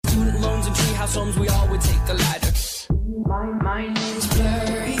house homes, we all would take the ladder. My name's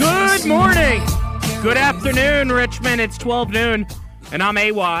blurry. Good morning. Good afternoon, Richmond. It's 12 noon, and I'm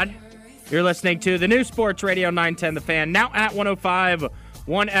AWadd. You're listening to the new Sports Radio 910 The Fan, now at 105.1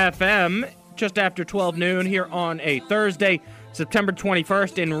 FM, just after 12 noon here on a Thursday, September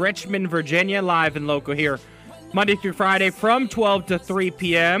 21st in Richmond, Virginia, live and local here, Monday through Friday from 12 to 3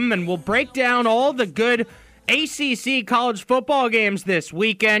 p.m., and we'll break down all the good ACC college football games this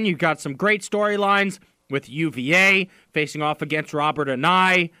weekend. You've got some great storylines with UVA facing off against Robert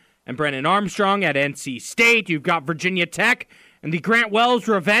Anai and Brennan Armstrong at NC State. You've got Virginia Tech and the Grant Wells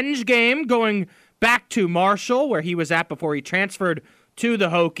revenge game going back to Marshall, where he was at before he transferred to the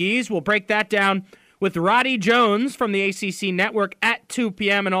Hokies. We'll break that down with Roddy Jones from the ACC Network at 2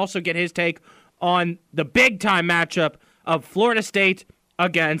 p.m. and also get his take on the big-time matchup of Florida State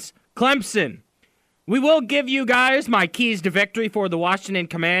against Clemson. We will give you guys my keys to victory for the Washington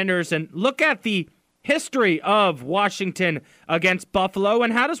Commanders and look at the history of Washington against Buffalo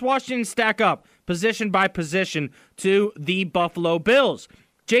and how does Washington stack up position by position to the Buffalo Bills.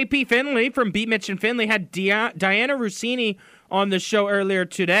 JP Finley from Beat Mitch and Finley had Diana Rossini on the show earlier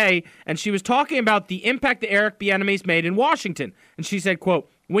today, and she was talking about the impact that Eric Bieniemy's made in Washington. And she said, quote,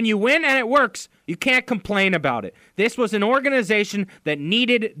 "When you win and it works, you can't complain about it. This was an organization that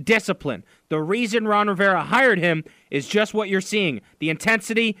needed discipline. The reason Ron Rivera hired him is just what you're seeing, the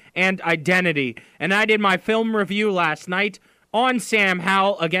intensity and identity." And I did my film review last night on Sam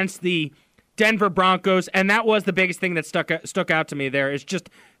Howell against the Denver Broncos, and that was the biggest thing that stuck out to me there is just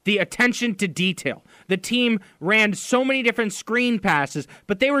the attention to detail. The team ran so many different screen passes,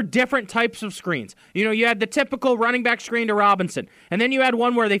 but they were different types of screens. You know, you had the typical running back screen to Robinson, and then you had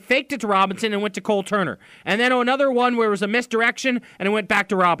one where they faked it to Robinson and went to Cole Turner, and then another one where it was a misdirection and it went back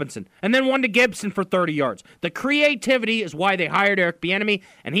to Robinson, and then one to Gibson for 30 yards. The creativity is why they hired Eric Bieniemy,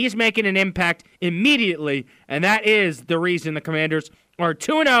 and he's making an impact immediately, and that is the reason the Commanders are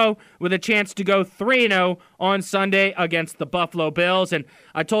 2-0 with a chance to go 3-0 on Sunday against the Buffalo Bills. And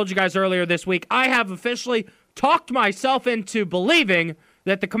I told you guys earlier this week, I have officially talked myself into believing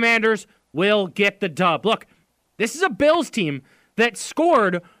that the Commanders will get the dub. Look, this is a Bills team that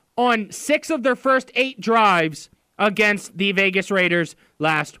scored on 6 of their first 8 drives against the Vegas Raiders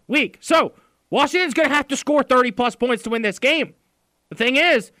last week. So Washington's going to have to score 30-plus points to win this game. The thing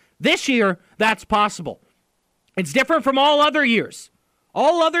is, this year, that's possible. It's different from all other years.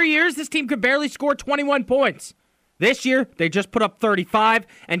 All other years, this team could barely score 21 points. This year, they just put up 35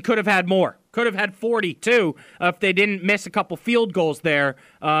 and could have had more. Could have had 40, too, if they didn't miss a couple field goals there.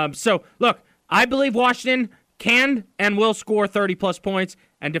 So, look, I believe Washington can and will score 30-plus points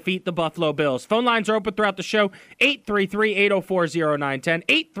and defeat the Buffalo Bills. Phone lines are open throughout the show, 833-804-0910,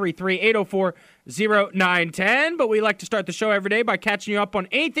 833-804-0910. But we like to start the show every day by catching you up on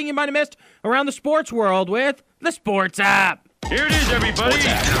anything you might have missed around the sports world with the Sports App. Here it is, everybody.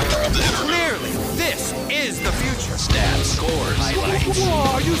 Clearly, this is the future. Stats, scores, highlights.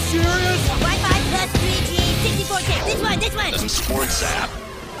 Whoa, are you serious? Wi-Fi plus 3G, 64K. This one. The Sports App.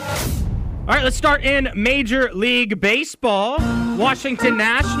 All right, let's start in Major League Baseball. Washington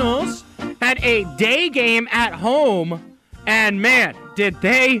Nationals had a day game at home, and man, did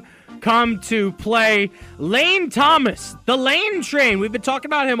they come to play. Lane Thomas, the Lane Train. We've been talking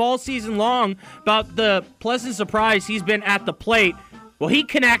about him all season long, about the pleasant surprise he's been at the plate. Well, he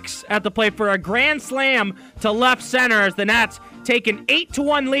connects at the plate for a grand slam to left center as the Nats take an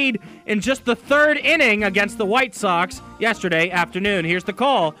 8-1 lead in just the 3rd inning against the White Sox yesterday afternoon. Here's the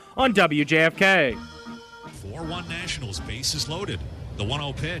call on WJFK. 4-1 Nationals, bases loaded. The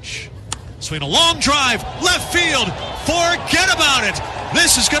 1-0 pitch. Swing a long drive, left field. Forget about it.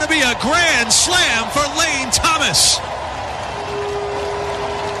 This is going to be a grand slam for Lane Thomas.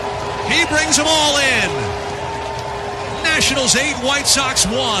 He brings them all in. Nationals 8, White Sox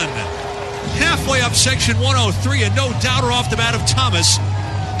 1. Halfway up section 103, and no doubter off the bat of Thomas.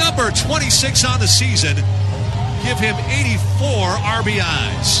 Number 26 on the season. Give him 84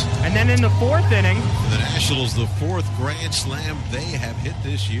 RBIs. And then in the 4th inning, the Nationals, the 4th grand slam they have hit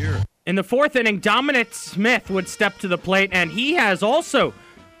this year. In the 4th inning, Dominic Smith would step to the plate, and he has also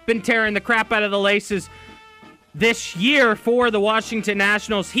been tearing the crap out of the laces this year for the Washington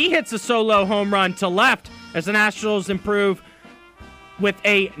Nationals. He hits a solo home run to left as the Nationals improve with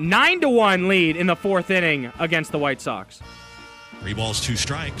a 9-1 lead in the 4th inning against the White Sox. 3 balls, 2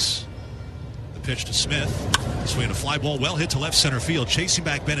 strikes. The pitch to Smith. Swinging a fly ball, well hit to left center field. Chasing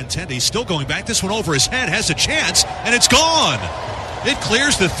back Benintendi, still going back. This one over his head, has a chance, and it's gone. It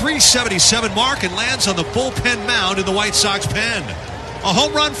clears the 377 mark and lands on the bullpen mound in the White Sox pen. A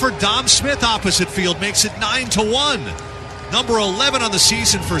home run for Dom Smith opposite field makes it 9-1. Number 11 on the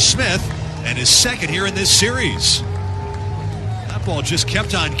season for Smith. and his second here in this series. That ball just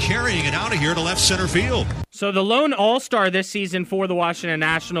kept on carrying it out of here to left center field. So the lone all-star this season for the Washington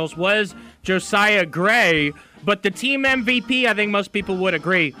Nationals was Josiah Gray, but the team MVP, I think most people would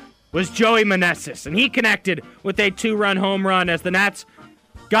agree, was Joey Meneses, and he connected with a 2-run home run as the Nats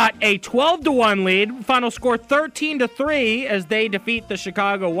got a 12-1 lead. Final score 13-3 as they defeat the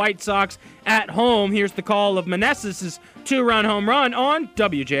Chicago White Sox at home. Here's the call of Meneses' 2-run home run on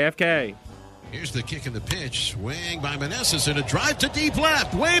WJFK. Here's the kick and the pitch. Swing by Meneses and a drive to deep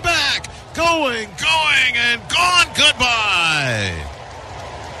left. Way back. Going, and gone. Goodbye.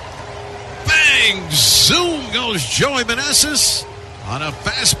 Bang! Zoom goes Joey Meneses on a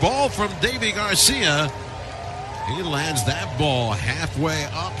fastball from Davy Garcia. He lands that ball halfway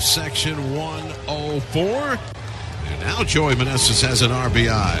up section 104. And now Joey Meneses has an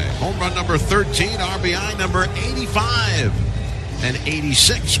RBI. Home run number 13, RBI number 85. And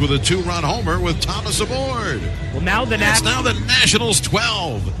 86 with a 2-run homer with Thomas aboard. Well, now the Nationals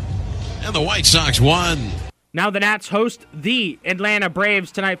 12 and the White Sox 1. Now the Nats host the Atlanta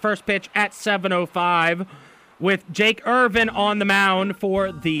Braves tonight. First pitch at 7:05 with Jake Irvin on the mound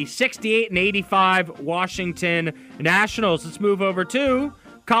for the 68 and 85 Washington Nationals. Let's move over to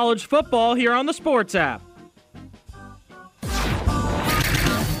college football here on the Sports app.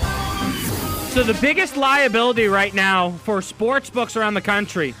 So the biggest liability right now for sports books around the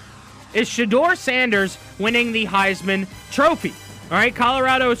country is Shedeur Sanders winning the Heisman Trophy. All right,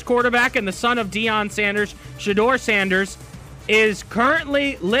 Colorado's quarterback and the son of Deion Sanders, Shedeur Sanders, is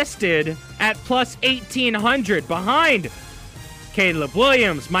currently listed at plus 1,800 behind Caleb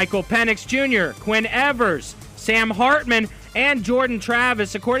Williams, Michael Penix Jr., Quinn Evers, Sam Hartman, and Jordan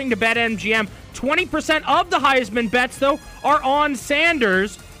Travis. According to BetMGM, 20% of the Heisman bets, though, are on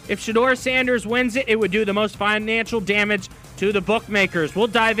Sanders. If Shedeur Sanders wins it, it would do the most financial damage to the bookmakers. We'll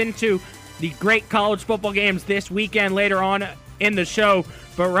dive into the great college football games this weekend later on in the show.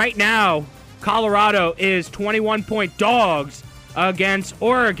 But right now, Colorado is 21-point dogs against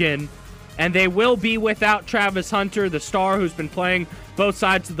Oregon, and they will be without Travis Hunter, the star who's been playing both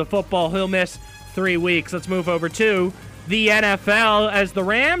sides of the football. He'll miss 3 weeks. Let's move over to the NFL as the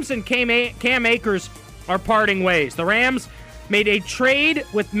Rams and Cam Akers are parting ways. The Rams made a trade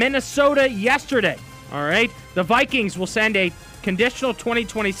with Minnesota yesterday. All right, the Vikings will send a conditional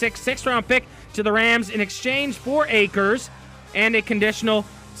 2026 6th-round pick to the Rams in exchange for Akers and a conditional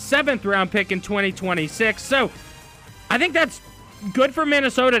 7th-round pick in 2026. So I think that's good for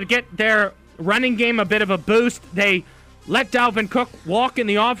Minnesota to get their running game a bit of a boost. They let Dalvin Cook walk in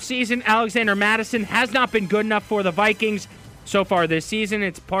the offseason. Alexander Mattison has not been good enough for the Vikings so far this season.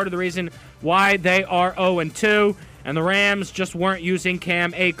 It's part of the reason why they are 0-2. And the Rams just weren't using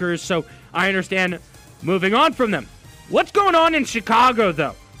Cam Akers, so I understand moving on from them. What's going on in Chicago,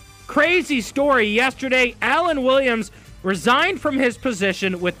 though? Crazy story yesterday. Alan Williams resigned from his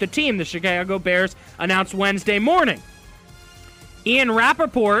position with the team. The Chicago Bears announced Wednesday morning. Ian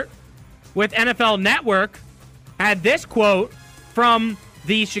Rappaport with NFL Network had this quote from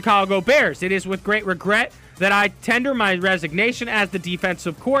the Chicago Bears. "It is with great regret that I tender my resignation as the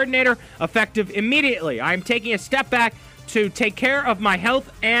defensive coordinator, effective immediately. I am taking a step back to take care of my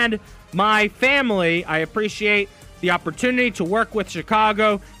health and my family. I appreciate the opportunity to work with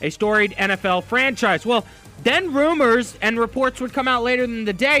Chicago, a storied NFL franchise." Well, then rumors and reports would come out later in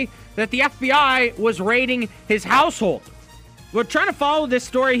the day that the FBI was raiding his household. We're trying to follow this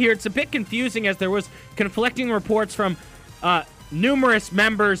story here. It's a bit confusing as there was conflicting reports from numerous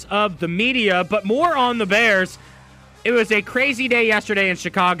members of the media, but more on the Bears. It was a crazy day yesterday in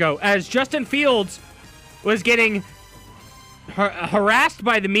Chicago as Justin Fields was getting harassed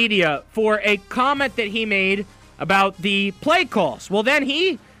by the media for a comment that he made about the play calls. Well, then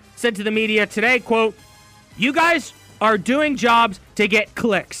he said to the media today, quote, "You guys are doing jobs to get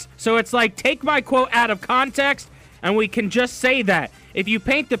clicks. So it's like, take my quote out of context and we can just say that. If you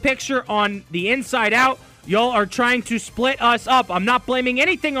paint the picture on the inside out, y'all are trying to split us up. I'm not blaming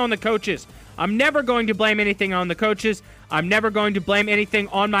anything on the coaches. I'm never going to blame anything on the coaches. I'm never going to blame anything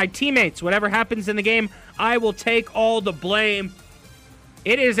on my teammates. Whatever happens in the game, I will take all the blame."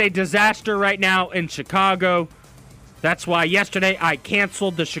 It is a disaster right now in Chicago. That's why yesterday I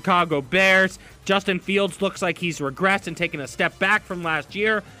canceled the Chicago Bears. Justin Fields looks like he's regressed and taken a step back from last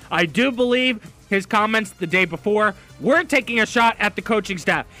year. I do believe his comments the day before were taking a shot at the coaching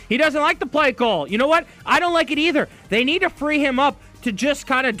staff. He doesn't like the play call. You know what? I don't like it either. They need to free him up to just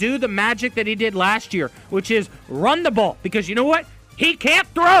kind of do the magic that he did last year, which is run the ball. Because you know what? He can't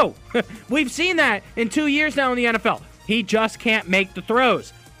throw. We've seen that in 2 years now in the NFL. He just can't make the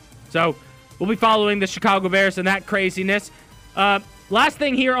throws. So we'll be following the Chicago Bears and that craziness. Last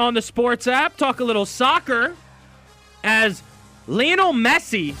thing here on the sports app, talk a little soccer as Lionel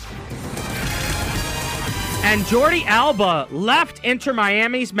Messi and Jordi Alba left Inter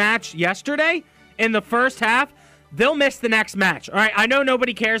Miami's match yesterday in the first half. They'll miss the next match. All right, I know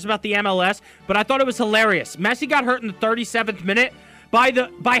nobody cares about the MLS, but I thought it was hilarious. Messi got hurt in the 37th minute. By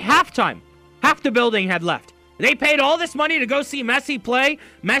halftime, half the building had left. They paid all this money to go see Messi play.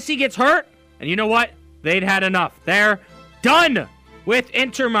 Messi gets hurt, and you know what? They'd had enough. They're done with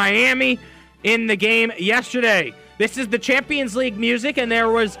Inter Miami in the game yesterday. This is the Champions League music, and there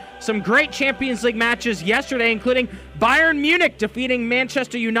was some great Champions League matches yesterday, including Bayern Munich defeating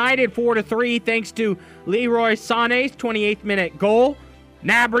Manchester United 4-3 thanks to Leroy Sané's 28th minute goal.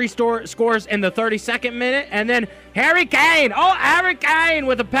 Gnabry scores in the 32nd minute, and then Harry Kane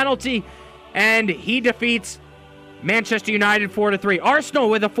with a penalty, and he defeats Manchester United 4-3. Arsenal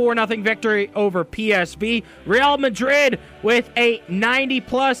with a 4-0 victory over PSV. Real Madrid with a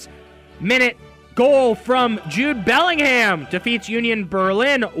 90-plus minute goal from Jude Bellingham defeats Union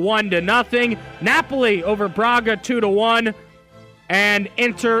Berlin 1-0. Napoli over Braga 2-1, and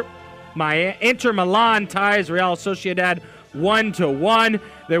Inter Milan ties Real Sociedad 1-1.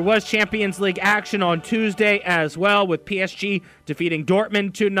 There was Champions League action on Tuesday as well, with PSG defeating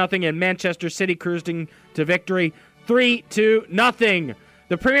Dortmund 2-0 and Manchester City cruising to victory 3-0.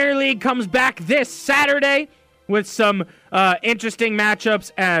 The Premier League comes back this Saturday with some interesting matchups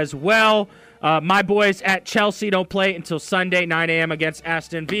as well. My boys at Chelsea don't play until Sunday, 9 a.m. against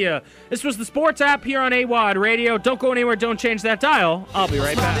Aston Villa. This was the Sports App here on AWadd Radio. Don't go anywhere. Don't change that dial. I'll be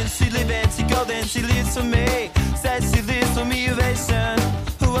right back.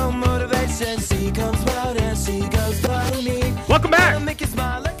 Welcome back.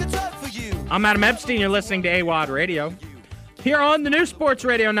 I'm Adam Epstein. You're listening to AWadd Radio here on the new Sports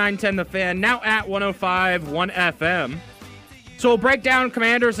Radio 910 The Fan, now at 105.1 FM. So we'll break down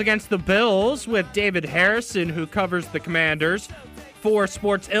Commanders against the Bills with David Harrison, who covers the Commanders for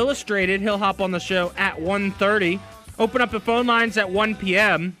Sports Illustrated. He'll hop on the show at 1:30. Open up the phone lines at 1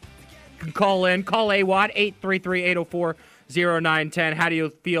 p.m. You can call in. Call AWadd, 833-804-0910. How do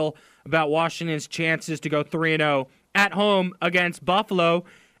you feel about Washington's chances to go 3-0 at home against Buffalo?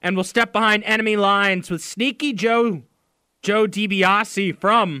 And we'll step behind enemy lines with Sneaky Joe Dibiase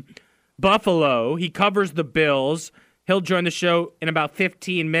from Buffalo. He covers the Bills. He'll join the show in about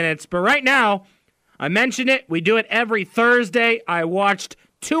 15 minutes. But right now, I mentioned it. We do it every Thursday. I watched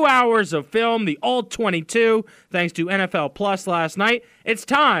 2 hours of film, the All-22, thanks to NFL Plus last night. It's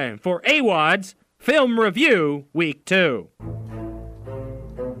time for AWadd's Film Review Week 2.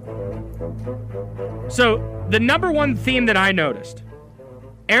 So, the number one theme that I noticed,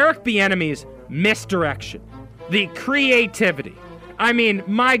 Eric Bieniemy's misdirection, the creativity. I mean,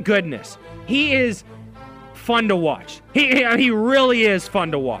 my goodness, he is fun to watch. He really is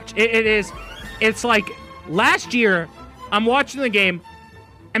fun to watch. It's like last year, I'm watching the game,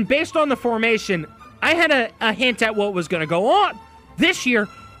 and based on the formation, I had a hint at what was going to go on. This year,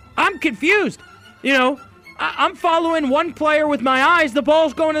 I'm confused. You know, I'm following one player with my eyes. The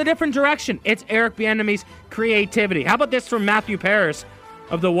ball's going in a different direction. It's Eric Bieniemy's creativity. How about this from Matthew Paris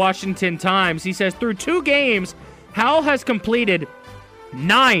of the Washington Times? He says, through 2 games, Howell has completed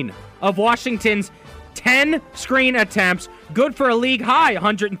 9 of Washington's 10 screen attempts, good for a league high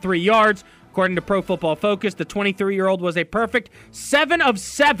 103 yards. According to Pro Football Focus, the 23-year-old was a perfect 7 of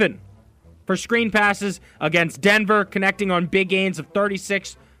 7 for screen passes against Denver, connecting on big gains of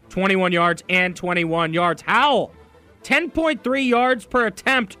 36, 21 yards, and 21 yards. Howell, 10.3 yards per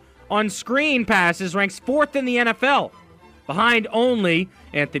attempt on screen passes, ranks 4th in the NFL, behind only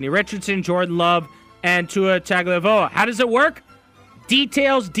Anthony Richardson, Jordan Love, and Tua Tagovailoa. How does it work?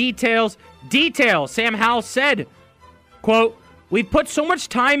 Details. Sam Howell said, quote, "We've put so much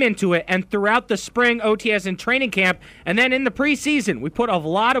time into it, and throughout the spring, OTS and training camp, and then in the preseason, we put a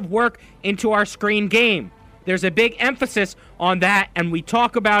lot of work into our screen game. There's a big emphasis on that, and we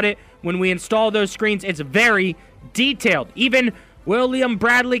talk about it when we install those screens. It's very detailed." Even William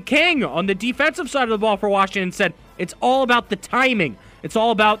Bradley King on the defensive side of the ball for Washington said, it's all about the timing. It's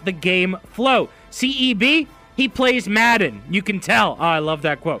all about the game flow. CEB, he plays Madden. You can tell. Oh, I love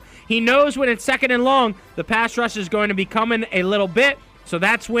that quote. He knows when it's second and long, the pass rush is going to be coming a little bit, so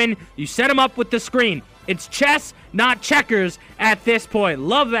that's when you set him up with the screen. It's chess, not checkers at this point.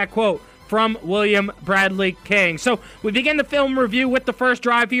 Love that quote from William Bradley King. So we begin the film review with the first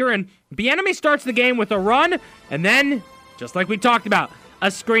drive here, and Bieniemy starts the game with a run, and then, just like we talked about, a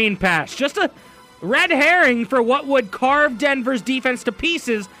screen pass. Just a red herring for what would carve Denver's defense to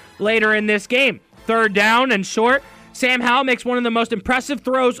pieces later in this game. Third down and short. Sam Howell makes one of the most impressive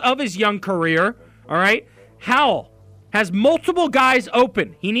throws of his young career. All right. Howell has multiple guys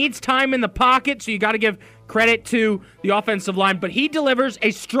open. He needs time in the pocket, so you got to give credit to the offensive line, but he delivers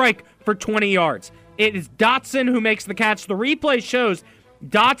a strike for 20 yards. It is Dotson who makes the catch. The replay shows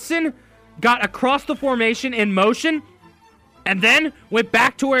Dotson got across the formation in motion and then went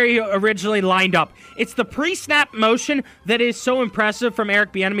back to where he originally lined up. It's the pre-snap motion that is so impressive from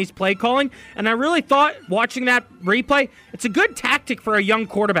Eric Bieniemy's play calling, and I really thought, watching that replay, it's a good tactic for a young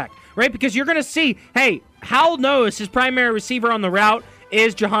quarterback, right? Because you're going to see, hey, Howell knows his primary receiver on the route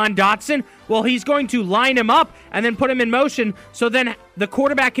is Jahan Dotson. Well, he's going to line him up and then put him in motion so then the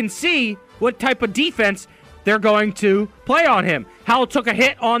quarterback can see what type of defense they're going to play on him. Howell took a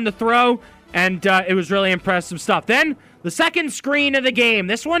hit on the throw, and it was really impressive stuff. Then the second screen of the game,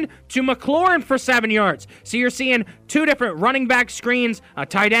 this one to McLaurin for 7 yards. So you're seeing two different running back screens, a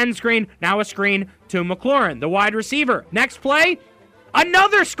tight end screen, now a screen to McLaurin, the wide receiver. Next play,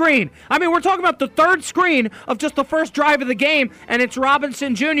 another screen. I mean, we're talking about the third screen of just the first drive of the game, and it's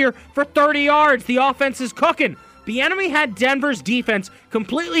Robinson Jr. for 30 yards. The offense is cooking. Bieniemy had Denver's defense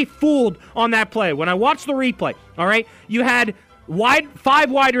completely fooled on that play. When I watched the replay, all right, you had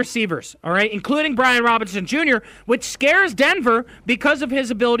five wide receivers, all right, including Brian Robinson Jr., which scares Denver because of his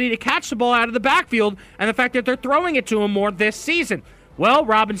ability to catch the ball out of the backfield and the fact that they're throwing it to him more this season. Well,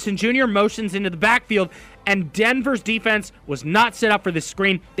 Robinson Jr. motions into the backfield, and Denver's defense was not set up for this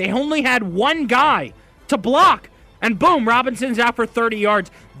screen. They only had one guy to block, and boom, Robinson's out for 30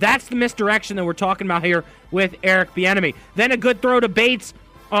 yards. That's the misdirection that we're talking about here with Eric Bieniemy. Then a good throw to Bates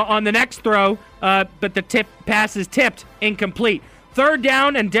on the next throw, but the pass is tipped, incomplete. Third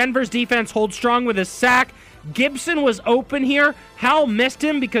down, and Denver's defense holds strong with a sack. Gibson was open here. Howell missed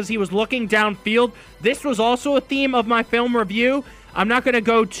him because he was looking downfield. This was also a theme of my film review. I'm not going to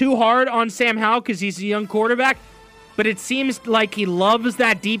go too hard on Sam Howell because he's a young quarterback, but it seems like he loves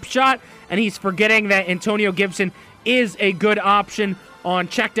that deep shot, and he's forgetting that Antonio Gibson is a good option on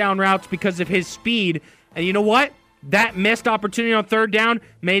check down routes because of his speed. And you know what? That missed opportunity on third down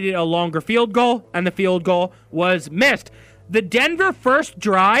made it a longer field goal, and the field goal was missed. The Denver first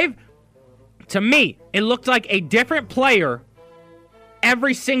drive, to me, it looked like a different player.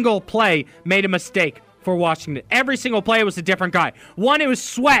 Every single play made a mistake for Washington. Every single play was a different guy. One, it was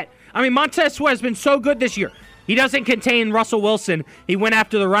Sweat. I mean, Montez Sweat has been so good this year. He doesn't contain Russell Wilson. He went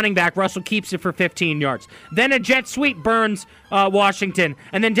after the running back. Russell keeps it for 15 yards. Then a jet sweep burns Washington,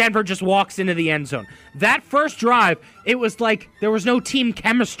 and then Denver just walks into the end zone. That first drive, it was like there was no team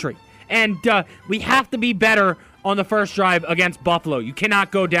chemistry. And we have to be better on the first drive against Buffalo. You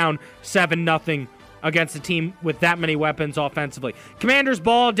cannot go down 7-0 against a team with that many weapons offensively. Commanders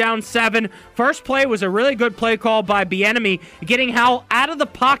ball down 7. First play was a really good play call by Bieniemy, getting Howell out of the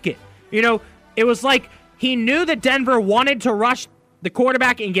pocket. You know, it was like he knew that Denver wanted to rush the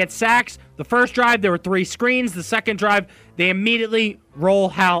quarterback and get sacks. The first drive, there were 3 screens. The second drive, they immediately roll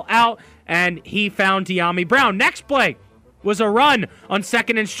Howell out, and he found Dyami Brown. Next play was a run on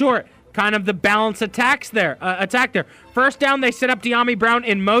second and short. Kind of the balance attack there. First down, they set up Dyami Brown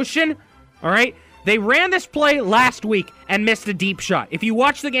in motion. All right. They ran this play last week and missed a deep shot. If you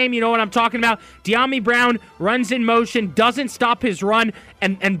watch the game, you know what I'm talking about. Dyami Brown runs in motion, doesn't stop his run,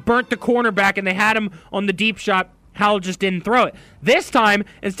 and burnt the cornerback, and they had him on the deep shot. Howell just didn't throw it. This time,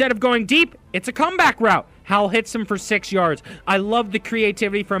 instead of going deep, it's a comeback route. Howell hits him for 6 yards. I love the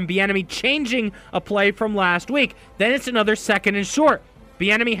creativity from Bieniemy changing a play from last week. Then it's another second and short.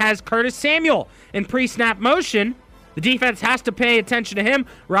 Bieniemy has Curtis Samuel in pre-snap motion. The defense has to pay attention to him.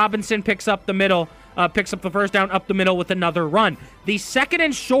 Robinson picks up the first down up the middle with another run. The second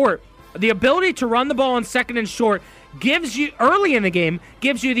and short, the ability to run the ball on second and short gives you, early in the game,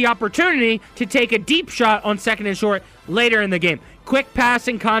 gives you the opportunity to take a deep shot on second and short later in the game. Quick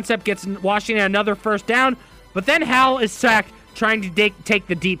passing concept gets Washington another first down, but then Howell is sacked trying to take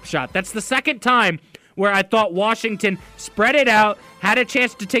the deep shot. That's the second time where I thought Washington spread it out, had a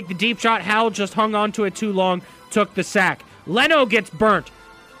chance to take the deep shot. Howell just hung on to it too long, took the sack. Leno gets burnt,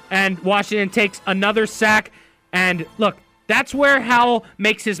 and Washington takes another sack. And look, that's where Howell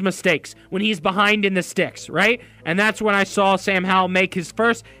makes his mistakes, when he's behind in the sticks, right? And that's when I saw Sam Howell make his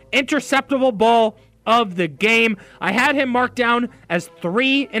first interceptable ball of the game. I had him marked down as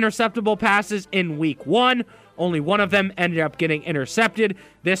 3 interceptable passes in week 1. Only one of them ended up getting intercepted.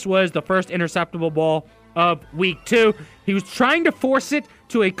 This was the first interceptable ball of week 2. He was trying to force it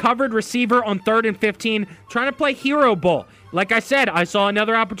to a covered receiver on 3rd and 15, trying to play hero ball. Like I said, I saw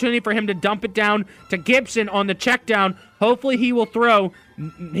another opportunity for him to dump it down to Gibson on the check down. Hopefully he will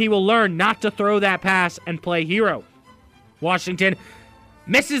learn not to throw that pass and play hero. Washington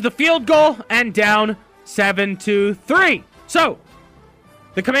misses the field goal and down 7-3. So,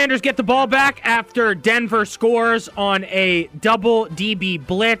 The Commanders get the ball back after Denver scores on a double DB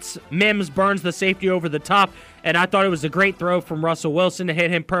blitz. Mims burns the safety over the top, and I thought it was a great throw from Russell Wilson to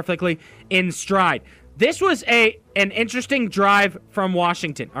hit him perfectly in stride. This was an interesting drive from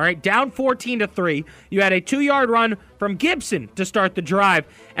Washington. All right, down 14-3. You had a 2-yard run from Gibson to start the drive,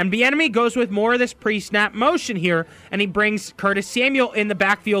 and Bieniemy goes with more of this pre-snap motion here, and he brings Curtis Samuel in the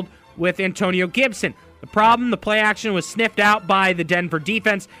backfield with Antonio Gibson. The problem, the play action was sniffed out by the Denver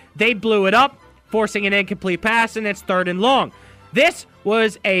defense. They blew it up, forcing an incomplete pass, and it's 3rd and long. This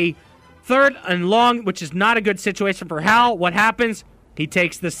was a 3rd and long, which is not a good situation for Hal. What happens? He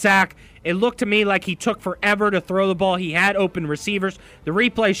takes the sack. It looked to me like he took forever to throw the ball. He had open receivers. The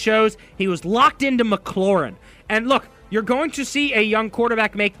replay shows he was locked into McLaurin. And look, you're going to see a young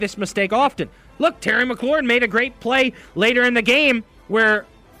quarterback make this mistake often. Look, Terry McLaurin made a great play later in the game where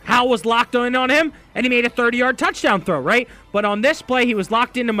Hal was locked in on him, and he made a 30-yard touchdown throw, right? But on this play, he was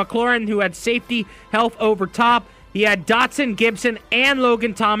locked into McLaurin, who had safety help over top. He had Dotson, Gibson, and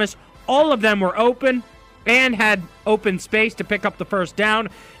Logan Thomas. All of them were open and had open space to pick up the first down.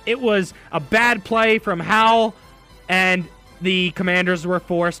 It was a bad play from Hal, and the Commanders were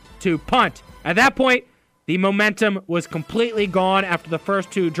forced to punt. At that point, the momentum was completely gone after the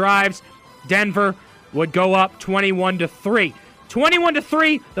first 2 drives. Denver would go up 21-3.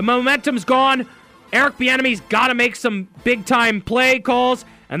 21-3, the momentum's gone. Eric Bieniemy's got to make some big-time play calls,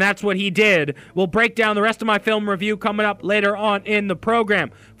 and that's what he did. We'll break down the rest of my film review coming up later on in the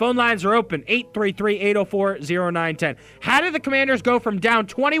program. Phone lines are open, 833-804-0910. How did the Commanders go from down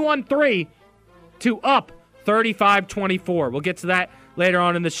 21-3 to up 35-24? We'll get to that later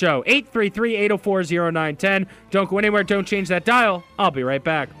on in the show. 833-804-0910. Don't go anywhere. Don't change that dial. I'll be right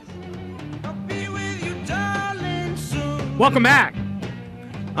back. Welcome back.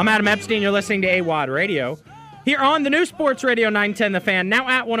 I'm Adam Epstein. You're listening to AWadd Radio. Here on the new Sports Radio 910 The Fan, now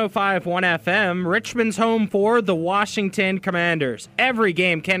at 105.1 FM, Richmond's home for the Washington Commanders. Every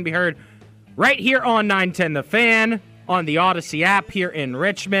game can be heard right here on 910 The Fan, on the Odyssey app here in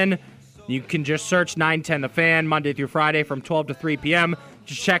Richmond. You can just search 910 The Fan Monday through Friday from 12 to 3 p.m.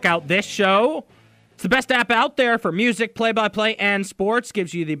 Just check out this show. It's the best app out there for music, play-by-play, and sports.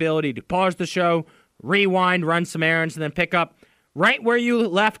 Gives you the ability to pause the show, rewind, run some errands, and then pick up right where you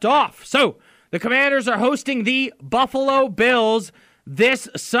left off. So, the Commanders are hosting the Buffalo Bills this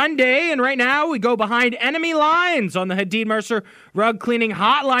Sunday, and right now we go behind enemy lines on the Hadid Mercer Rug Cleaning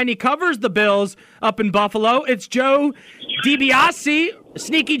Hotline. He covers the Bills up in Buffalo. It's Joe Dibiase,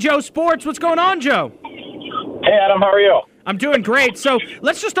 Sneaky Joe Sports. What's going on, Joe? Hey, Adam, how are you? I'm doing great. So,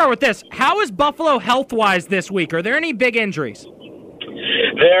 let's just start with this. How is Buffalo health-wise this week? Are there any big injuries?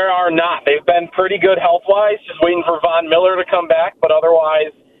 There are not. They've been pretty good health-wise, just waiting for Von Miller to come back, but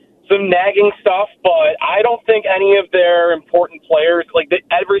otherwise some nagging stuff. But I don't think any of their important players,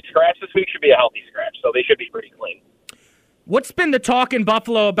 every scratch this week should be a healthy scratch, so they should be pretty clean. What's been the talk in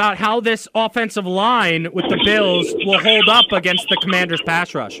Buffalo about how this offensive line with the Bills will hold up against the Commanders'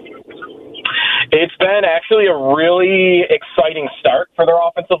 pass rush? It's been actually a really exciting start for their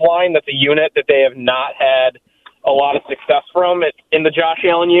offensive line. That's a unit that they have not had a lot of success from. In the Josh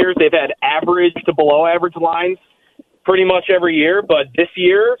Allen years, they've had average to below average lines pretty much every year, but this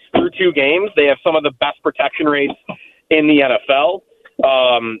year, through 2 games, they have some of the best protection rates in the NFL.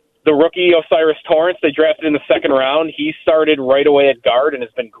 The rookie Osiris Torrance, they drafted in the 2nd round. He started right away at guard and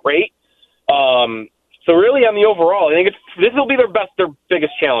has been great. So really on the overall, I think this will be their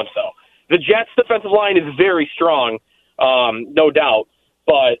biggest challenge, though. The Jets' defensive line is very strong, no doubt.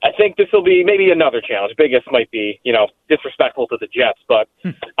 But I think this will be maybe another challenge. Biggest might be, disrespectful to the Jets. But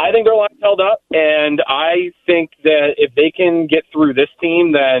I think their line's held up, and I think that if they can get through this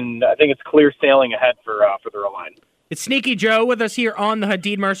team, then I think it's clear sailing ahead for their line. It's Sneaky Joe with us here on the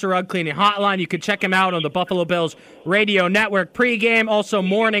Hadid Mercer Rug Cleaning Hotline. You can check him out on the Buffalo Bills Radio Network pregame, also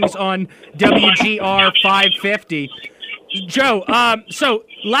mornings on WGR 550. Joe, so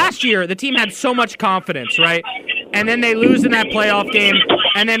last year the team had so much confidence, right? And then they lose in that playoff game.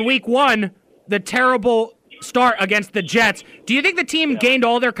 And then week 1, the terrible start against the Jets. Do you think the team gained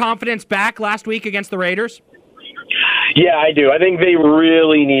all their confidence back last week against the Raiders? Yeah, I do. I think they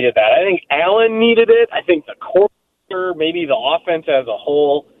really needed that. I think Allen needed it. I think the quarterback, maybe the offense as a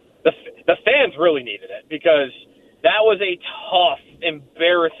whole, the fans really needed it because that was a tough,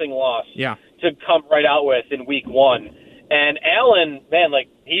 embarrassing loss to come right out with in week 1. And Allen, man,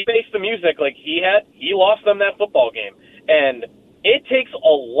 he faced the music. He lost them that football game. And it takes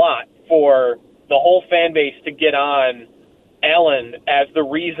a lot for the whole fan base to get on Allen as the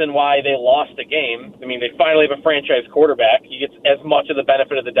reason why they lost the game. I mean, they finally have a franchise quarterback. He gets as much of the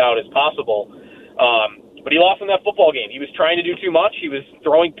benefit of the doubt as possible. But he lost in that football game. He was trying to do too much. He was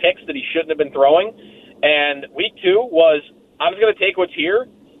throwing picks that he shouldn't have been throwing. And week 2 was, I'm just going to take what's here,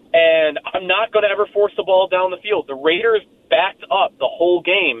 and I'm not going to ever force the ball down the field. The Raiders backed up the whole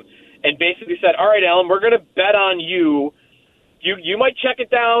game and basically said, all right, Allen, we're going to bet on you. You might check it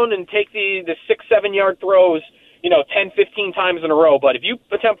down and take the 6-7 yard throws, 10, 15 times in a row. But if you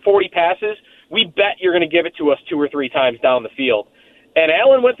attempt 40 passes, we bet you're going to give it to us 2 or 3 times down the field. And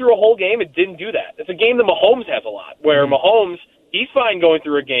Allen went through a whole game and didn't do that. It's a game that Mahomes has a lot, where Mahomes, he's fine going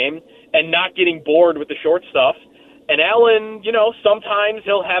through a game and not getting bored with the short stuff. And Allen, sometimes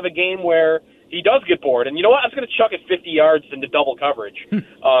he'll have a game where he does get bored. And you know what? I was going to chuck it 50 yards into double coverage. So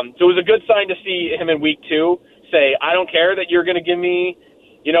it was a good sign to see him in week 2 say, I don't care that you're going to give me,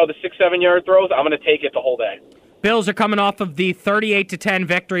 the 6-7 yard throws. I'm going to take it the whole day. Bills are coming off of the 38-10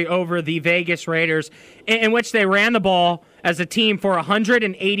 victory over the Vegas Raiders, in which they ran the ball as a team for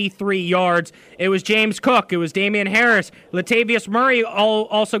 183 yards. It was James Cook. It was Damian Harris. Latavius Murray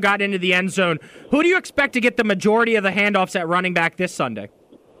also got into the end zone. Who do you expect to get the majority of the handoffs at running back this Sunday?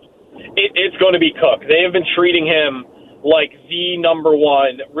 It's going to be Cook. They have been treating him like the number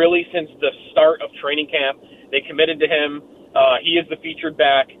one, really since the start of training camp. They committed to him. He is the featured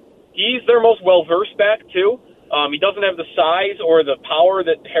back. He's their most well-versed back, too. He doesn't have the size or the power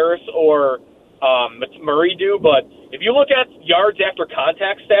that Harris or Murray do, but if you look at yards after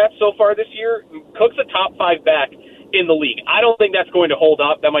contact stats so far this year, Cook's a top 5 back in the league. I don't think that's going to hold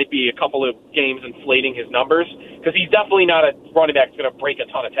up. That might be a couple of games inflating his numbers, because he's definitely not a running back that's going to break a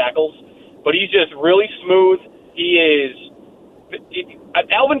ton of tackles, but he's just really smooth.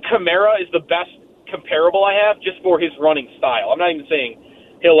 Alvin Kamara is the best comparable I have just for his running style. I'm not even saying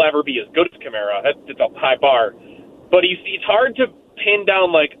he'll ever be as good as Kamara. That's a high bar. But it's hard to pin down,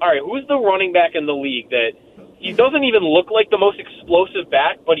 all right, who's the running back in the league that he doesn't even look like the most explosive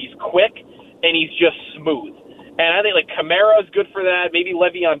back, but he's quick and he's just smooth. And I think, Kamara is good for that. Maybe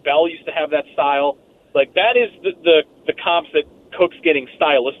Le'Veon Bell used to have that style. That is the comps that Cook's getting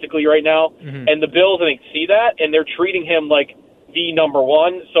stylistically right now. Mm-hmm. And the Bills, I think, see that, and they're treating him like the number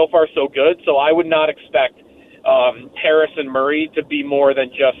one. So far, so good. So I would not expect Harris and Murray to be more than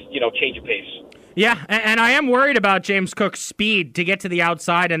just, change of pace. Yeah, and I am worried about James Cook's speed to get to the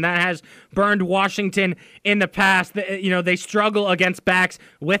outside, and that has burned Washington in the past. They struggle against backs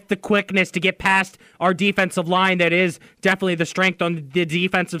with the quickness to get past our defensive line. That is definitely the strength on the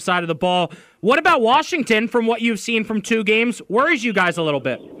defensive side of the ball. What about Washington, from what you've seen from 2 games, worries you guys a little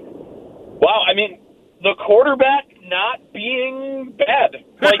bit? Wow, the quarterback not being bad.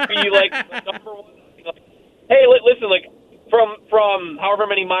 The number one. Hey, listen, from however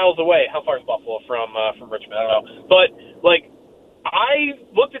many miles away. How far is Buffalo from Richmond? I don't know. But, I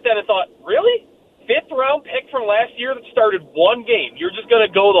looked at that and thought, really? 5th-round pick from last year that started 1 game. You're just going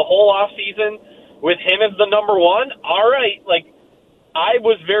to go the whole offseason with him as the number 1? All right. I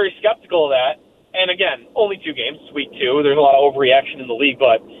was very skeptical of that. And, again, only 2 games. It's week 2. There's a lot of overreaction in the league.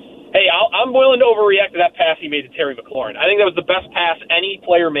 But, hey, I'm willing to overreact to that pass he made to Terry McLaurin. I think that was the best pass any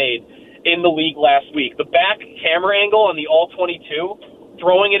player made in the league last week. The back camera angle on the all-22,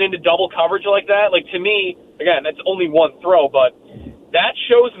 throwing it into double coverage like that, to me, again, that's only 1 throw, but that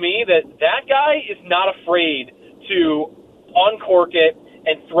shows me that guy is not afraid to uncork it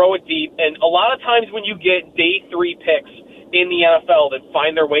and throw it deep. And a lot of times when you get day 3 picks in the NFL that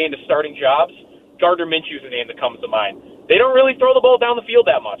find their way into starting jobs, Gardner Minshew's the name that comes to mind. They don't really throw the ball down the field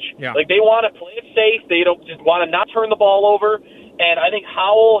that much. Yeah. They want to play it safe. They don't just want to not turn the ball over. And I think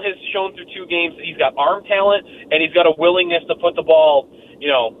Howell has shown through 2 games that he's got arm talent and he's got a willingness to put the ball,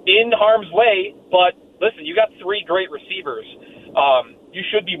 in harm's way. But listen, you got 3 great receivers. You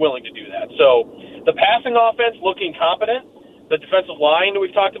should be willing to do that. So the passing offense looking competent. The defensive line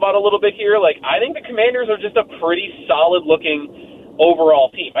we've talked about a little bit here. I think the Commanders are just a pretty solid-looking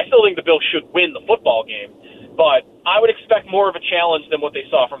overall team. I still think the Bills should win the football game, but I would expect more of a challenge than what they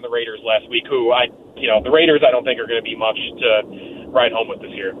saw from the Raiders last week, who the Raiders I don't think are going to be much to ride home with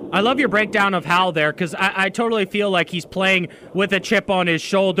this year. I love your breakdown of Hal there, because I totally feel like he's playing with a chip on his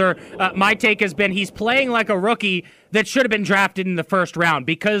shoulder. My take has been he's playing like a rookie that should have been drafted in the 1st round,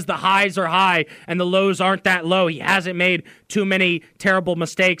 because the highs are high and the lows aren't that low. He hasn't made too many terrible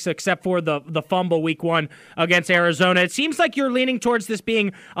mistakes except for the fumble week 1 against Arizona. It seems like you're leaning towards this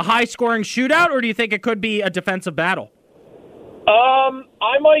being a high-scoring shootout, or do you think it could be a defensive battle?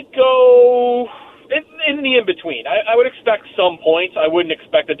 I might go in the in-between. I would expect some points. I wouldn't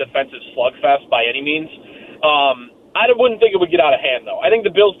expect a defensive slugfest by any means. I wouldn't think it would get out of hand, though. I think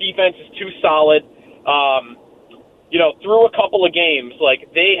the Bills' defense is too solid. Through a couple of games,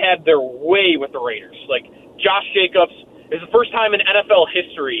 they had their way with the Raiders. Josh Jacobs is the first time in NFL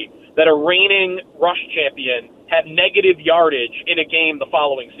history that a reigning rush champion had negative yardage in a game the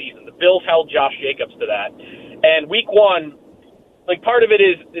following season. The Bills held Josh Jacobs to that. And week one, like, part of it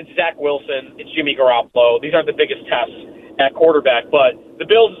is it's Zach Wilson, it's Jimmy Garoppolo. These aren't the biggest tests at quarterback, but the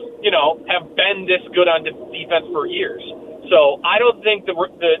Bills, have been this good on defense for years. So I don't think that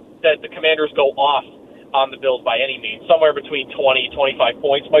the Commanders go off on the Bills by any means. Somewhere between 20, 25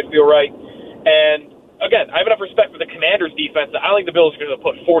 points might feel right. And again, I have enough respect for the Commanders' defense that I don't think the Bills are going to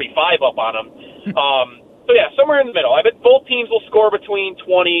put 45 up on them. So yeah, somewhere in the middle. I bet both teams will score between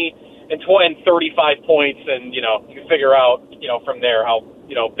 20 and 35 points, and you can figure out from there how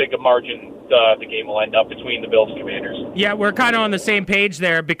big a margin the game will end up between the Bills and Commanders. Yeah, we're kind of on the same page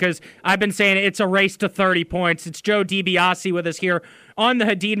there because I've been saying it's a race to 30 points. It's Joe Dibiase with us here on the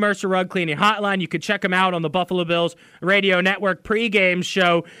Hadid Mercer Rug Cleaning Hotline. You could check him out on the Buffalo Bills Radio Network pregame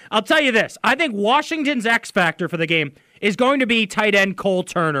show. I'll tell you this. I think Washington's X factor for the game is going to be tight end Cole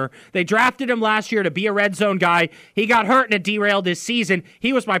Turner. They drafted him last year to be a red zone guy. He got hurt and it derailed his season.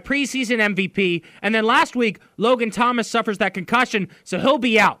 He was my preseason MVP. And then last week, Logan Thomas suffers that concussion, so he'll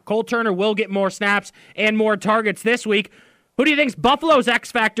be out. Cole Turner will get more snaps and more targets this week. Who do you think's Buffalo's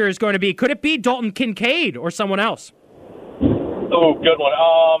X factor is going to be? Could it be Dalton Kincaid or someone else? Oh, good one.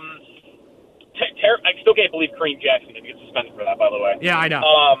 I still can't believe Kareem Jackson didn't get suspended for that, by the way. Yeah, I know.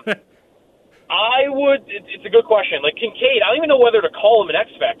 It's a good question. Like Kincaid, I don't even know whether to call him an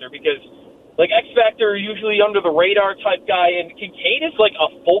X Factor because, like, X Factor usually under the radar type guy, and Kincaid is like a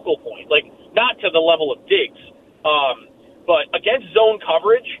focal point, like not to the level of Diggs, but against zone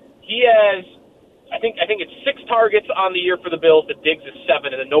coverage, he has, I think it's 6 targets on the year for the Bills. The Diggs is 7,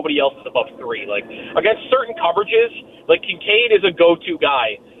 and then nobody else is above 3. Like against certain coverages, like Kincaid is a go-to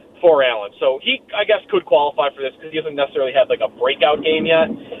guy for Allen, so he, I guess, could qualify for this because he hasn't necessarily had like a breakout game yet.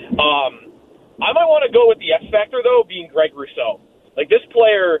 I might want to go with the X factor, though, being Greg Rousseau. Like, this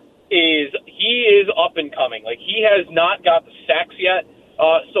player is up and coming. Like, he has not got the sacks yet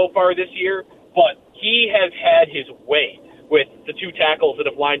so far this year, but he has had his way with the 2 tackles that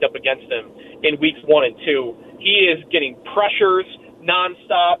have lined up against him in weeks 1 and 2. He is getting pressures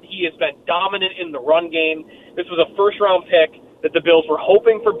nonstop. He has been dominant in the run game. This was a first-round pick that the Bills were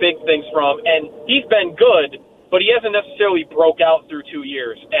hoping for big things from, and he's been good, but he hasn't necessarily broke out through 2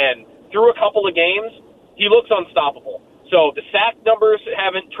 years. And through a couple of games, he looks unstoppable. So the sack numbers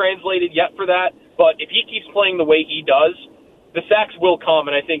haven't translated yet for that, but if he keeps playing the way he does, the sacks will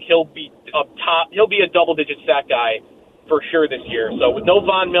come, and I think he'll be up top. He'll be a double-digit sack guy for sure this year. So with no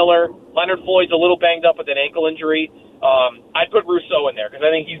Von Miller, Leonard Floyd's a little banged up with an ankle injury. I'd put Rousseau in there because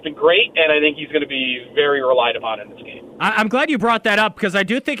I think he's been great, and I think he's going to be very relied upon in this game. I'm glad you brought that up because I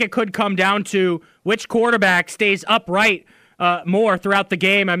do think it could come down to which quarterback stays upright more throughout the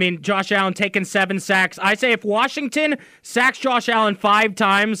game. I mean, Josh Allen taking 7 sacks. I say if Washington sacks Josh Allen 5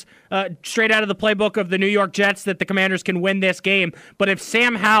 times straight out of the playbook of the New York Jets, that the Commanders can win this game. But if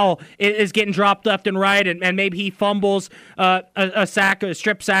Sam Howell is getting dropped left and right and maybe he fumbles a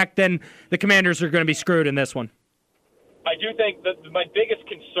strip sack, then the Commanders are going to be screwed in this one. I do think that my biggest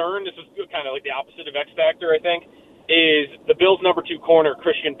concern, this is kind of like the opposite of X Factor, I think, is the Bills' number 2 corner,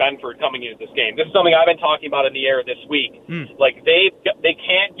 Christian Benford, coming into this game. This is something I've been talking about in the air this week. Like, they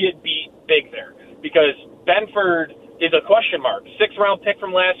can't get beat big there because Benford is a question mark. 6th-round pick from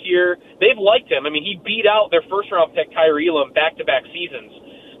last year. They've liked him. I mean, he beat out their 1st-round pick, Kyrie Elam, back-to-back seasons.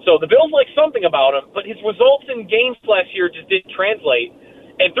 So the Bills like something about him, but his results in games last year just didn't translate.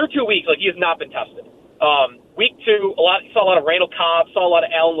 And through 2 weeks, like, he has not been tested. Week 2, saw a lot of Randall Cobb, saw a lot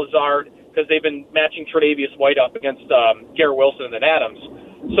of Alan Lazard, because they've been matching Tre'Davious White up against Garrett Wilson and then Adams.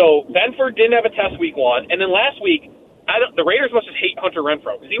 So Benford didn't have a test week 1. And then last week, the Raiders must just hate Hunter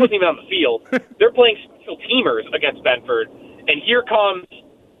Renfrow because he wasn't even on the field. They're playing special teamers against Benford. And here comes,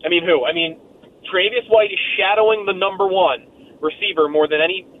 who? Tre'Davious White is shadowing the number 1 receiver more than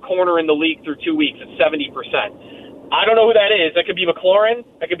any corner in the league through 2 weeks at 70%. I don't know who that is. That could be McLaurin.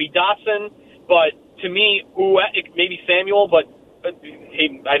 That could be Dotson. But to me, maybe Samuel, but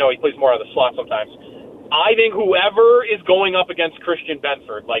I know he plays more out of the slot sometimes. I think whoever is going up against Christian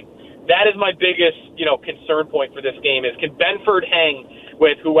Benford, like, that is my biggest, concern point for this game is can Benford hang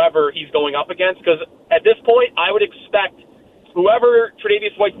with whoever he's going up against? Because at this point, I would expect whoever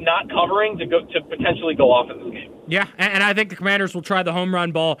Tre'Davious White's not covering to potentially go off in this game. Yeah, and I think the Commanders will try the home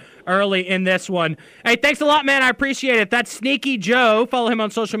run ball early in this one. Hey, thanks a lot, man. I appreciate it. That's Sneaky Joe. Follow him on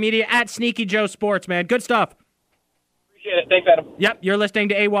social media at Sneaky Joe Sports, man. Good stuff. Appreciate it. Thanks, Adam. Yep, you're listening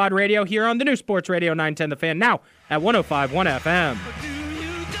to AWadd Radio here on the new Sports Radio 910 The Fan, now at 105.1 FM.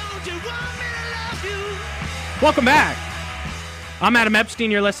 Welcome back. I'm Adam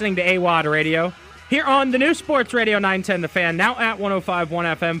Epstein. You're listening to AWadd Radio Here on the new Sports Radio 910 The Fan, now at 105.1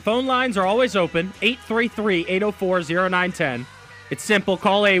 FM. Phone lines are always open, 833-804-0910. It's simple.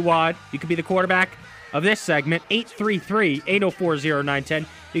 Call AWadd. You can be the quarterback of this segment, 833-804-0910.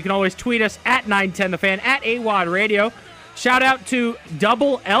 You can always tweet us at 910 The Fan, at AWadd Radio. Shout out to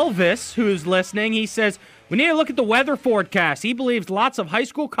Double Elvis, who's listening. He says, we need to look at the weather forecast. He believes lots of high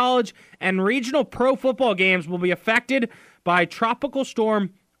school, college, and regional pro football games will be affected by Tropical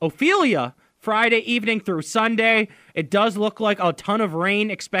Storm Ophelia Friday evening through Sunday. It does look like a ton of rain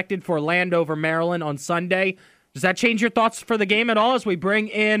expected for Landover, Maryland on Sunday. Does that change your thoughts for the game at all as we bring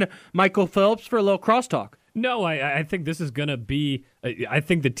in Michael Phillips for a little crosstalk? No, I think this is going to be I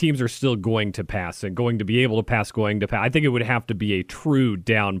think the teams are still going to pass and going to be able to pass, I think it would have to be a true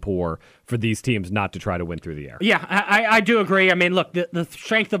downpour for these teams not to try to win through the air. Yeah, I do agree. I mean, look, the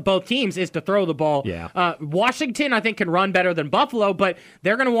strength of both teams is to throw the ball. Yeah. Washington, I think, can run better than Buffalo, but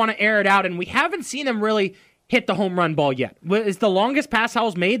they're going to want to air it out, and we haven't seen them really hit the home run ball yet. Is the longest pass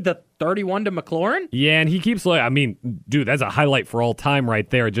Howell's made the 31 to McLaurin? Yeah, and he keeps, dude, that's a highlight for all time right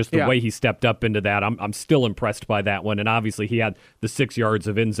there, just the way he stepped up into that. I'm still impressed by that one, and obviously he had the 6 yards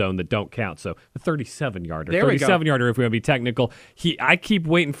of end zone that don't count, so the 37-yarder. 37-yarder if we're going to be technical. I keep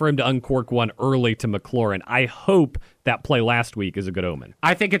waiting for him to uncork one early to McLaurin. I hope that play last week is a good omen.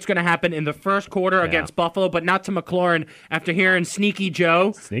 I think it's going to happen in the first quarter against Buffalo, but not to McLaurin after hearing Sneaky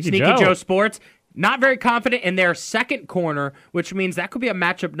Joe Sports. Not very confident in their second corner, which means that could be a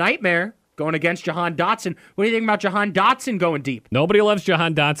matchup nightmare going against Jahan Dotson. What do you think about Jahan Dotson going deep? Nobody loves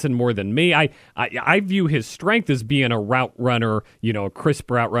Jahan Dotson more than me. I view his strength as being a route runner, a crisp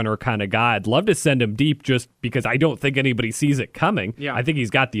route runner kind of guy. I'd love to send him deep just because I don't think anybody sees it coming. Yeah. I think he's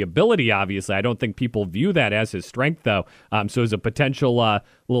got the ability, obviously. I don't think people view that as his strength, though. So as a potential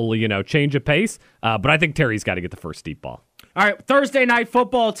little, change of pace. But I think Terry's got to get the first deep ball. All right, Thursday Night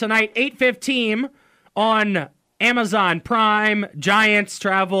Football tonight, 8:15 on Amazon Prime. Giants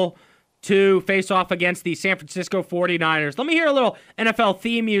travel to face off against the San Francisco 49ers. Let me hear a little NFL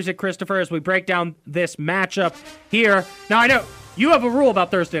theme music, Christopher, as we break down this matchup here. Now, I know you have a rule about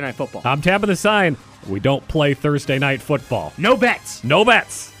Thursday Night Football. I'm tapping the sign. We don't play Thursday Night Football. No bets. No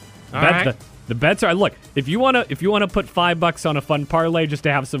bets. All right. The bets are, look, if you want to put $5 on a fun parlay just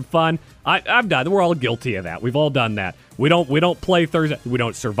to have some fun, I've done. We're all guilty of that. We've all done that. We don't play Thursday. We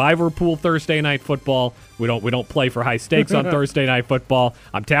don't survivor pool Thursday Night Football. We don't play for high stakes on Thursday Night Football.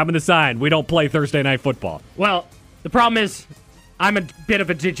 I'm tapping the sign. We don't play Thursday Night Football. Well, the problem is I'm a bit of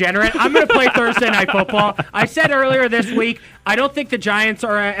a degenerate. I'm going to play Thursday Night Football. I said earlier this week, I don't think the Giants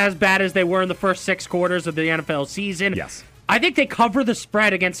are as bad as they were in the first 6 quarters of the NFL season. Yes. I think they cover the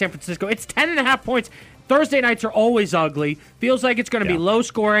spread against San Francisco. It's 10.5 points. Thursday nights are always ugly. Feels like it's going to be low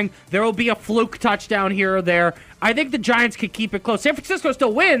scoring. There will be a fluke touchdown here or there. I think the Giants could keep it close. San Francisco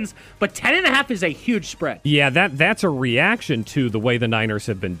still wins, but 10.5 is a huge spread. Yeah, that's a reaction to the way the Niners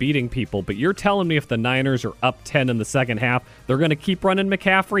have been beating people. But you're telling me if the Niners are up 10 in the second half, they're going to keep running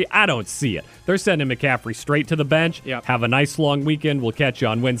McCaffrey? I don't see it. They're sending McCaffrey straight to the bench. Yep. Have a nice long weekend. We'll catch you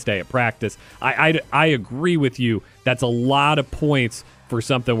on Wednesday at practice. I agree with you. That's a lot of points for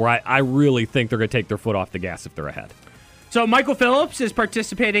something where I really think they're going to take their foot off the gas if they're ahead. So Michael Phillips is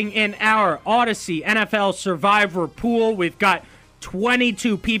participating in our Odyssey NFL Survivor Pool. We've got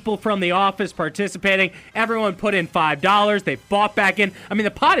 22 people from the office participating. Everyone put in $5. They've bought back in. I mean,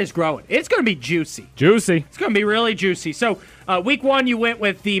 the pot is growing. It's going to be juicy. It's going to be really juicy. So week 1, you went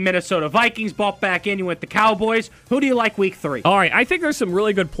with the Minnesota Vikings, bought back in. You went the Cowboys. Who do you like week 3? All right, I think there's some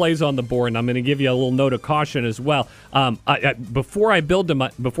really good plays on the board, and I'm going to give you a little note of caution as well. Before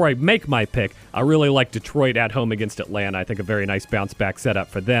I make my pick, I really like Detroit at home against Atlanta. I think a very nice bounce-back setup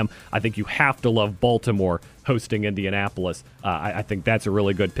for them. I think you have to love Baltimore hosting Indianapolis. I think that's a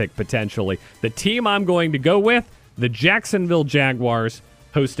really good pick potentially. The team I'm going to go with, the Jacksonville Jaguars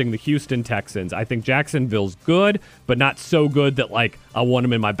hosting the Houston Texans. I think Jacksonville's good, but not so good that I want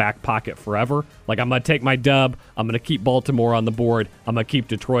them in my back pocket forever. I'm going to take my dub. I'm going to keep Baltimore on the board. I'm going to keep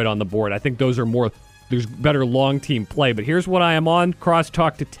Detroit on the board. I think there's better long team play. But here's what I am on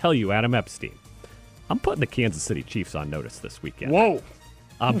Crosstalk to tell you, Adam Epstein. I'm putting the Kansas City Chiefs on notice this weekend. Whoa.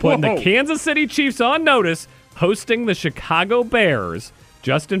 I'm putting the Kansas City Chiefs on notice, hosting the Chicago Bears.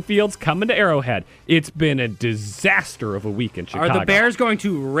 Justin Fields coming to Arrowhead. It's been a disaster of a week in Chicago. Are the Bears going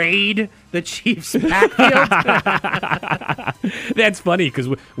to raid the Chiefs' backfield? That's funny because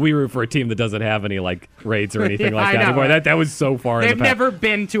we root for a team that doesn't have any raids or anything like that anymore. That was so far. They've never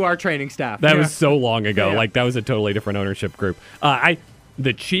been to our training staff. That was so long ago. That was a totally different ownership group.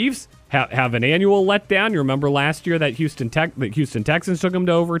 The Chiefs have an annual letdown. You remember last year that Houston Texans took them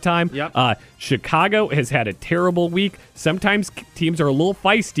to overtime. Yep. Chicago has had a terrible week. Sometimes teams are a little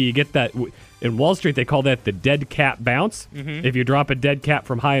feisty. You get that in Wall Street. They call that the dead cat bounce. Mm-hmm. If you drop a dead cat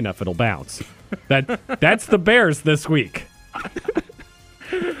from high enough, it'll bounce. That's the Bears this week.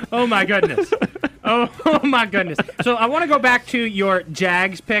 Oh my goodness. Oh my goodness. So I want to go back to your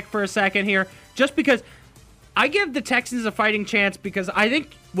Jags pick for a second here, just because I give the Texans a fighting chance because I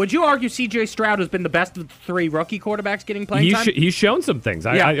think, would you argue C.J. Stroud has been the best of the 3 rookie quarterbacks getting playing time? He's shown some things.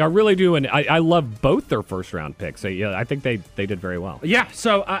 I really do, and I love both their first-round picks. So, yeah, I think they did very well. Yeah,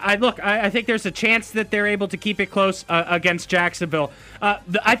 so I think there's a chance that they're able to keep it close against Jacksonville.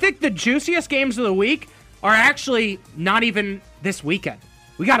 I think the juiciest games of the week are actually not even this weekend.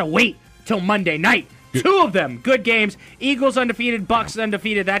 We got to wait till Monday night. 2 of them, good games. Eagles undefeated, Bucks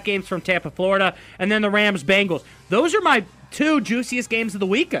undefeated. That game's from Tampa, Florida. And then the Rams-Bengals. Those are my 2 juiciest games of the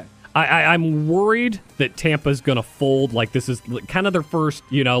weekend. I'm worried that Tampa's going to fold. Like, this is kind of their first,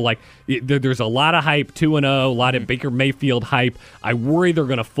 there's a lot of hype, 2-0, a lot of Baker Mayfield hype. I worry they're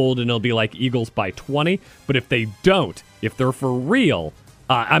going to fold and it'll be like Eagles by 20. But if they don't, if they're for real,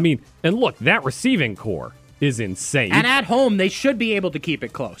 and look, that receiving core is insane. And at home, they should be able to keep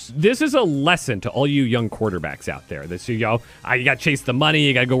it close. This is a lesson to all you young quarterbacks out there. You got to chase the money.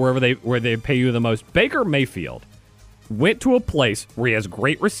 You got to go where they pay you the most. Baker Mayfield went to a place where he has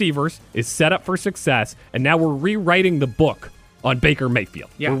great receivers, is set up for success, and now we're rewriting the book on Baker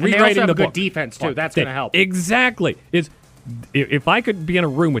Mayfield. Yeah, we're and rewriting they also have the a good book. defense, too. That's going to help. Exactly. If I could be in a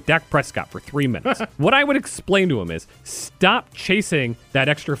room with Dak Prescott for 3 minutes, what I would explain to him is stop chasing that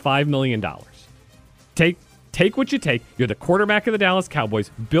extra $5 million. Take what you take. You're the quarterback of the Dallas Cowboys.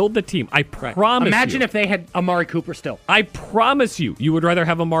 Build the team. I promise you. Imagine if they had Amari Cooper still. I promise you would rather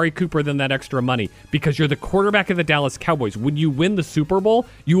have Amari Cooper than that extra money because you're the quarterback of the Dallas Cowboys. When you win the Super Bowl,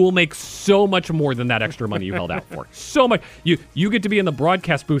 you will make so much more than that extra money you held out for. So much. You get to be in the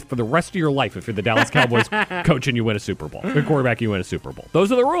broadcast booth for the rest of your life if you're the Dallas Cowboys coach and you win a Super Bowl. The quarterback, you win a Super Bowl.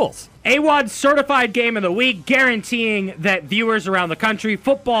 Those are the rules. AWadd certified game of the week, guaranteeing that viewers around the country,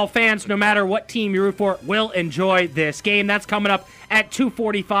 football fans, no matter what team you root for, will enjoy this game. That's coming up at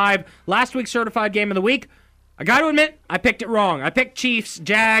 2:45. Last week's certified game of the week, I got to admit, I picked it wrong. I picked Chiefs,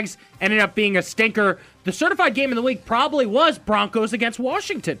 Jags, ended up being a stinker. The certified game of the week probably was Broncos against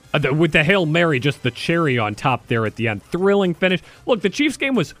Washington. With the Hail Mary, just the cherry on top there at the end. Thrilling finish. Look, the Chiefs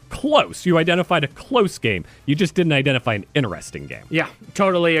game was close. You identified a close game. You just didn't identify an interesting game. Yeah,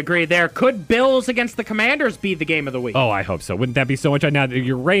 totally agree there. Could Bills against the Commanders be the game of the week? Oh, I hope so. Wouldn't that be so much? Now,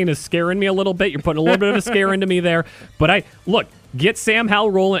 your rain is scaring me a little bit. You're putting a little bit of a scare into me there. But get Sam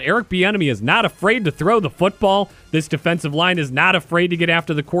Howell rolling. Eric Bieniemy is not afraid to throw the football. This defensive line is not afraid to get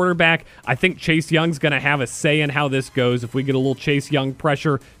after the quarterback. I think Chase Young's going to have a say in how this goes. If we get a little Chase Young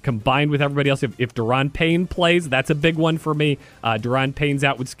pressure combined with everybody else, if Daron Payne plays, that's a big one for me. Daron Payne's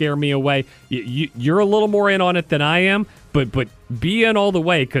out would scare me away. You're a little more in on it than I am, but be in all the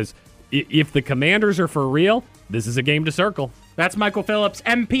way because if the Commanders are for real, this is a game to circle. That's Michael Phillips,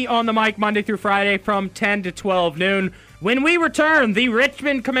 MP on the mic, Monday through Friday from 10 to 12 noon. When we return, the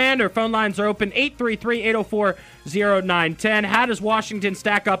Richmond Commander phone lines are open, 833-804-0910. How does Washington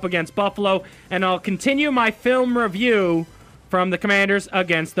stack up against Buffalo? And I'll continue my film review from the Commanders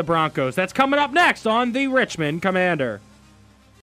against the Broncos. That's coming up next on the Richmond Commander.